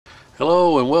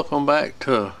Hello and welcome back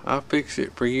to I Fix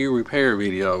It For You repair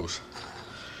videos.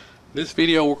 This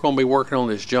video we're going to be working on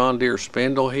this John Deere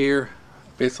spindle here.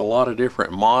 It's a lot of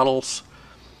different models.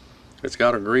 It's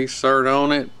got a grease cert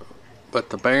on it, but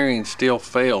the bearings still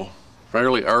fail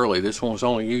fairly early. This one was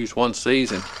only used one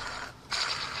season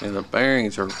and the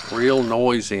bearings are real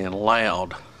noisy and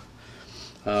loud.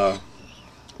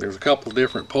 There's a couple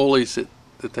different pulleys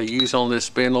that they use on this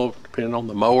spindle depending on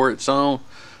the mower it's on.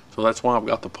 So that's why I've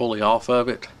got the pulley off of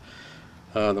it.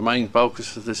 The main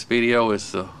focus of this video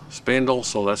is the spindle,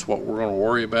 so that's what we're going to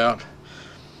worry about.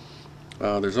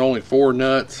 There's only 4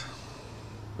 nuts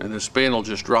and the spindle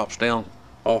just drops down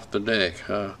off the deck.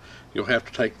 You'll have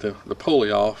to take the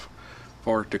pulley off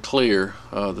for it to clear.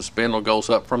 The spindle goes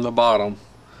up from the bottom.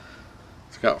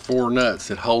 It's got 4 nuts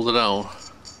that hold it on.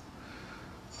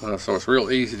 So it's real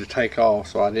easy to take off,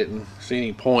 so I didn't see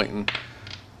any point in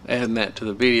adding that to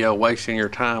the video, wasting your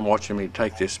time watching me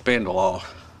take this spindle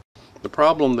off. The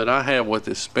problem that I have with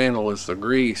this spindle is the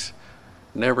grease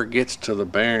never gets to the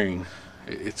bearing.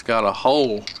 It's got a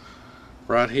hole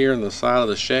right here in the side of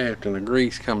the shaft and the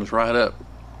grease comes right up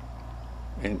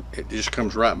and it just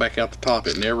comes right back out the top.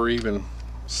 It never even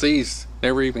gets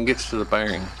to the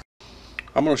bearing.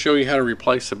 I'm going to show you how to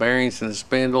replace the bearings in the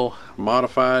spindle,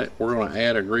 modify it. We're going to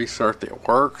add a grease cert that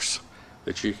works,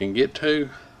 that you can get to.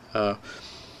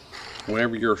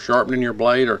 Whenever you're sharpening your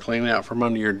blade or cleaning out from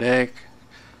under your deck,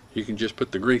 you can just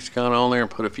put the grease gun on there and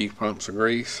put a few pumps of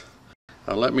grease.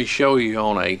 Let me show you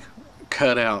on a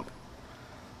cutout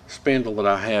spindle that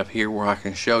I have here where I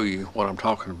can show you what I'm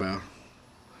talking about.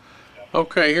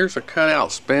 Okay, here's a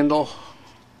cutout spindle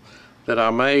that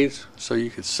I made so you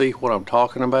can see what I'm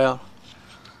talking about.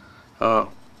 The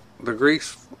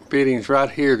grease fittings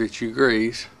right here that you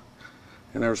grease,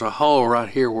 and there's a hole right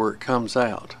here where it comes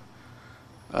out.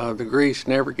 The grease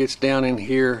never gets down in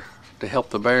here to help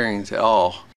the bearings at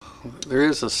all. There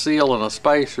is a seal and a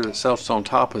spacer that sits on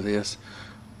top of this,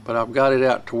 but I've got it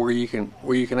out to where you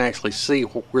can actually see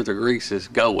where the grease is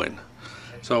going.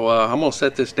 So I'm going to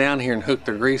set this down here and hook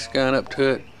the grease gun up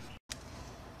to it.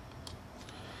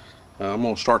 I'm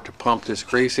going to start to pump this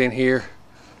grease in here.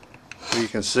 So you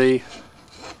can see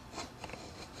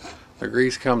the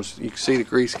grease comes, you can see the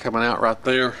grease coming out right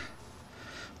there.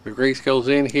 The grease goes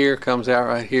in here, comes out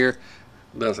right here,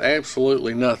 does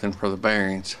absolutely nothing for the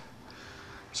bearings.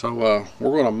 So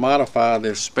we're going to modify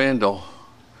this spindle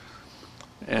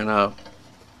and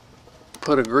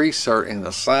put a grease cert in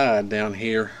the side down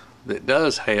here that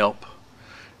does help,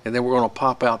 and then we're going to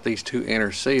pop out these 2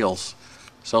 inner seals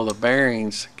so the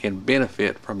bearings can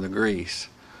benefit from the grease.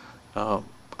 I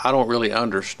don't really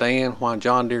understand why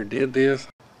John Deere did this.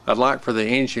 I'd like for the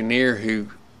engineer who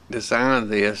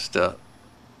designed this to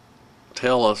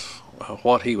tell us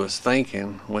what he was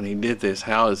thinking when he did this.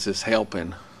 How is this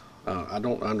helping? I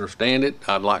don't understand it.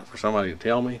 I'd like for somebody to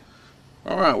tell me.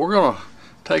 Alright, we're going to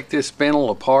take this spindle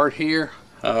apart here.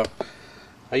 I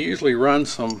usually run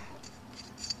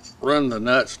the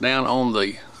nuts down on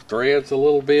the threads a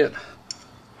little bit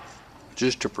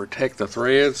just to protect the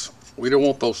threads. We don't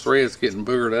want those threads getting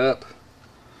boogered up.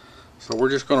 So we're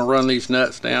just going to run these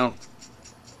nuts down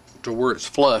to where it's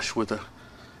flush with the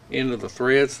end of the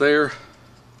threads there,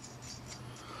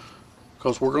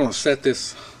 because we're going to set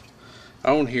this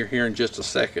on here in just a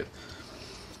second.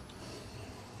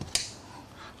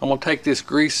 I'm going to take this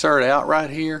grease cert out right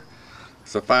here.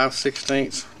 It's a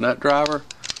 5/16 nut driver,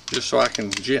 just so I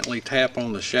can gently tap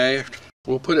on the shaft.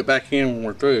 We'll put it back in when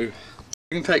we're through.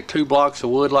 You can take 2 blocks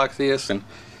of wood like this, and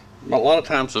a lot of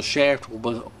times the shaft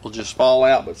will just fall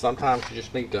out, but sometimes you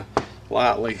just need to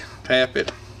lightly tap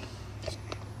it.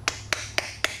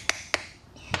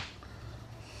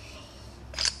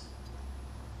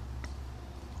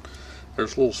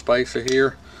 There's a little spacer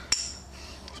here,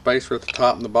 spacer at the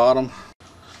top and the bottom.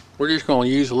 We're just going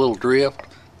to use a little drift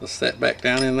to set back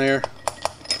down in there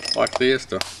like this.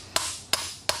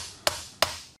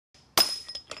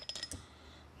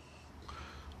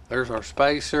 There's our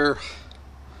spacer.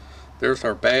 There's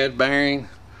our bad bearing.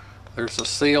 There's a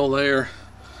seal there.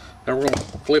 Now we're going to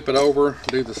flip it over,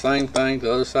 do the same thing to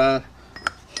the other side.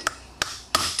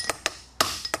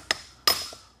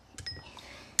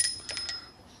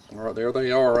 Alright, there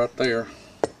they are right there.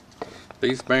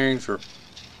 These bearings are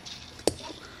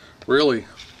really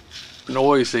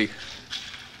noisy.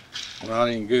 Not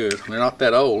any good. They're not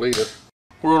that old either.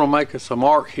 We're going to make us a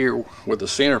mark here with a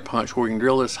center punch where we can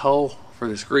drill this hole for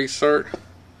this grease cert.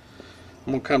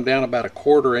 I'm going to come down about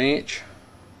 1/4 inch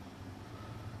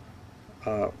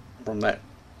from that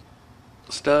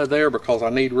stud there, because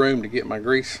I need room to get my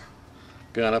grease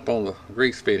gun up on the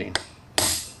grease fitting.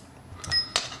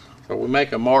 So So we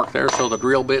make a mark there so the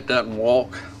drill bit doesn't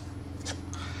walk.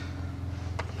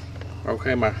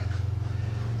 Okay, my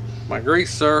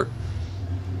grease zerk,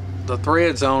 the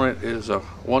threads on it is a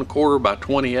 1/4 by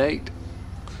 28,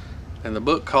 and the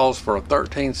book calls for a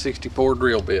 1364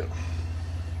 drill bit.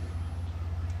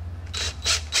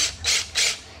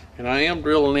 And I am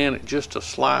drilling in at just a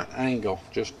slight angle.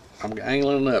 I'm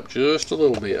angling up just a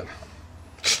little bit.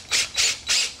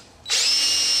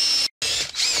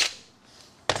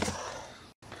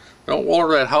 Don't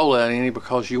water that hole out any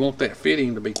because you want that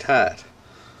fitting to be tight.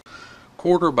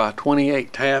 1/4 by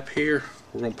 28 tap here.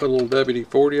 We're going to put a little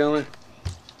WD-40 on it.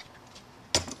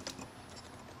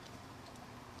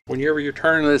 Whenever you're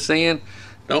turning this in,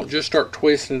 don't just start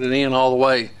twisting it in all the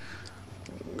way.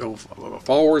 Go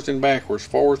forwards and backwards,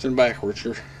 forwards and backwards.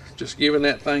 You're just giving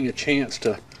that thing a chance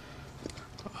to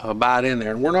bite in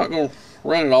there. And we're not going to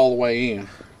run it all the way in.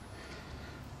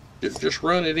 Just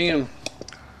run it in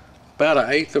about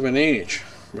 1/8 of an inch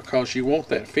because you want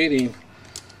that fitting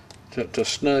to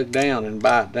snug down and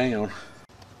bite down.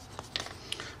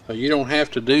 You don't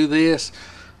have to do this,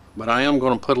 but I am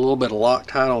going to put a little bit of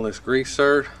Loctite on this grease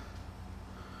zerk.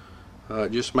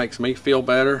 It just makes me feel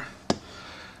better.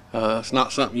 It's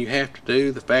not something you have to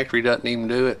do. The factory doesn't even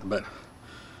do it, but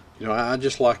you know, I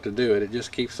just like to do it. It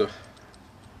just keeps the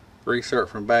grease zerk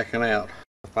from backing out.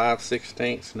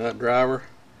 5/16 nut driver.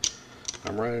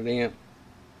 I'm running in.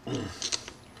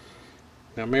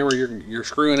 Now remember, you're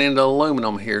screwing into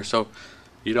aluminum here, so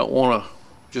you don't want to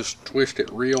just twist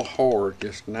it real hard.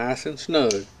 Just nice and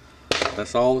snug.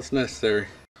 That's all that's necessary.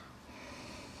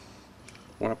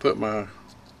 When I put my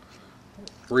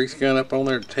grease gun up on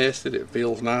there to test it, it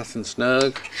feels nice and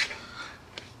snug.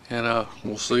 And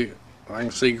we'll see. I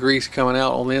can see grease coming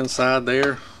out on the inside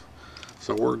there,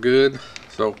 so we're good.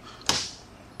 So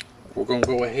we're going to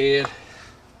go ahead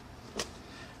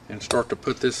and start to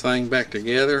put this thing back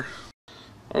together.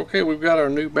 Okay, we've got our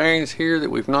new bearings here that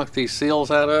we've knocked these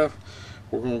seals out of.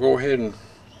 We're going to go ahead and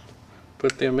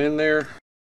put them in there.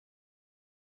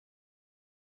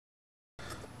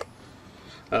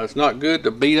 It's not good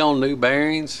to beat on new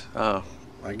bearings. I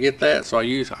get that, so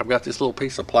I've got this little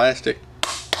piece of plastic.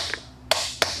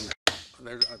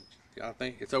 I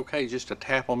think it's okay just to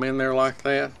tap them in there like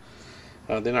that.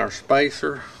 Then our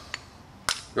spacer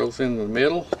goes in the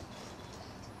middle.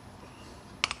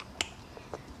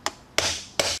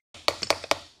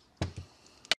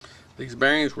 These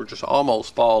bearings will just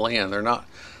almost fall in. They're not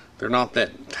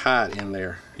that tight in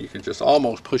there. You can just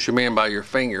almost push them in by your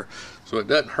finger, so it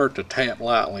doesn't hurt to tap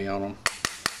lightly on them.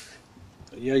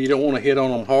 Yeah, you don't want to hit on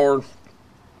them hard.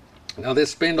 Now this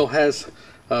spindle has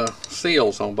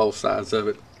seals on both sides of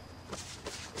it.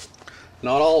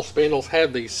 Not all spindles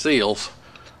have these seals,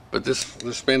 but this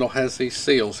spindle has these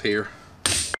seals here.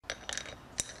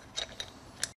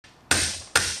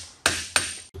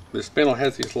 This spindle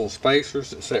has these little spacers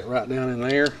that sit right down in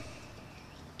there.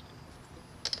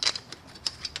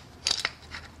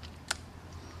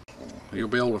 You'll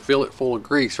be able to fill it full of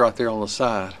grease right there on the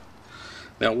side.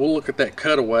 Now we'll look at that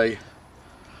cutaway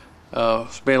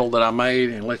spindle that I made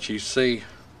and let you see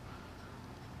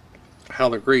how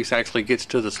the grease actually gets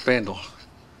to the spindle.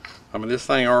 I mean, this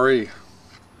thing already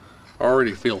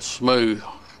feels smooth.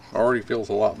 Already feels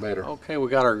a lot better. Okay, we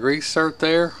got our grease zerk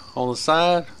there on the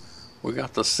side. We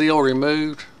got the seal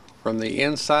removed from the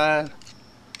inside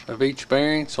of each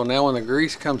bearing. So now when the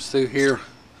grease comes through here,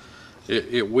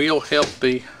 it will help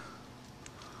the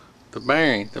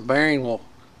bearing. The bearing will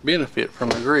benefit from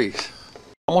the grease.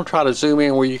 I'm gonna try to zoom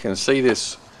in where you can see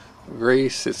this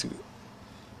grease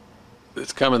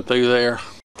that's coming through there.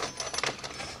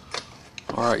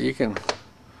 All right, you can.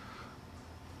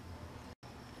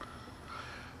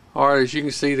 All right, as you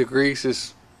can see, the grease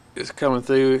is coming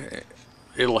through.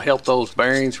 It'll help those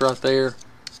bearings right there.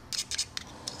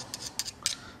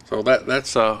 So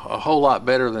that's a whole lot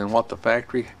better than what the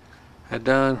factory had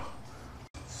done.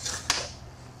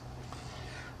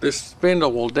 This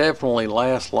spindle will definitely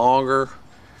last longer,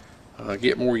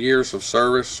 get more years of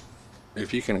service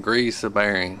if you can grease the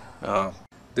bearing.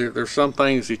 There's some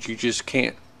things that you just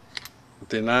can't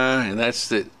deny, and that's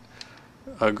that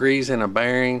greasing a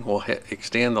bearing will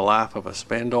extend the life of a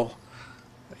spindle.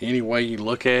 Any way you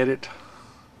look at it.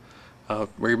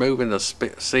 Removing the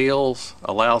seals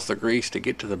allows the grease to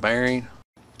get to the bearing.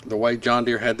 The way John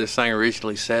Deere had this thing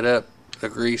originally set up, the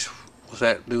grease was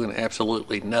doing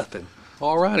absolutely nothing.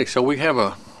 Alrighty, so we have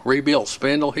a rebuilt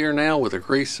spindle here now with a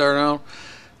grease zerk on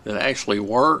that actually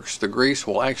works. The grease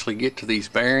will actually get to these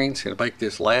bearings and make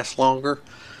this last longer.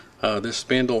 This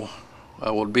spindle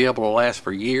would be able to last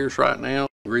for years right now.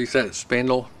 Grease that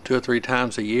spindle 2 or 3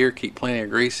 times a year, keep plenty of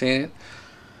grease in it.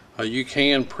 You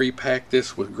can pre-pack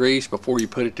this with grease before you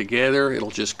put it together.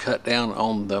 It'll just cut down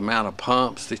on the amount of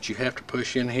pumps that you have to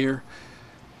push in here.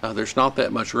 There's not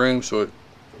that much room, so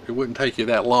it wouldn't take you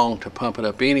that long to pump it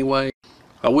up anyway.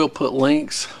 I will put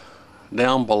links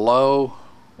down below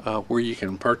where you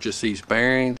can purchase these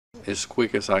bearings as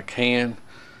quick as I can.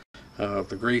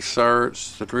 The grease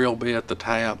certs, the drill bit, the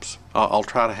taps. I'll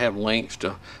try to have links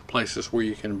to places where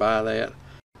you can buy that.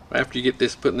 After you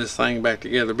get putting this thing back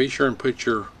together, be sure and put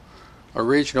your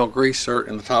original grease cert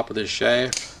in the top of this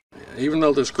shaft. Even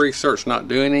though this grease cert's not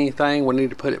doing anything, we need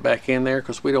to put it back in there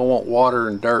because we don't want water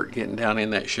and dirt getting down in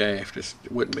that shaft. It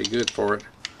wouldn't be good for it.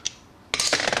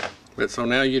 But so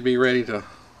now you'd be ready to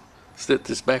sit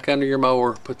this back under your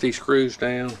mower, put these screws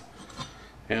down,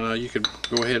 and you could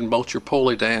go ahead and bolt your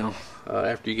pulley down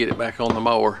after you get it back on the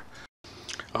mower.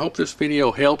 I hope this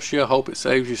video helps you. I hope it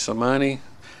saves you some money.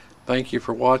 Thank you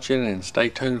for watching, and stay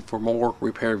tuned for more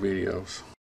repair videos.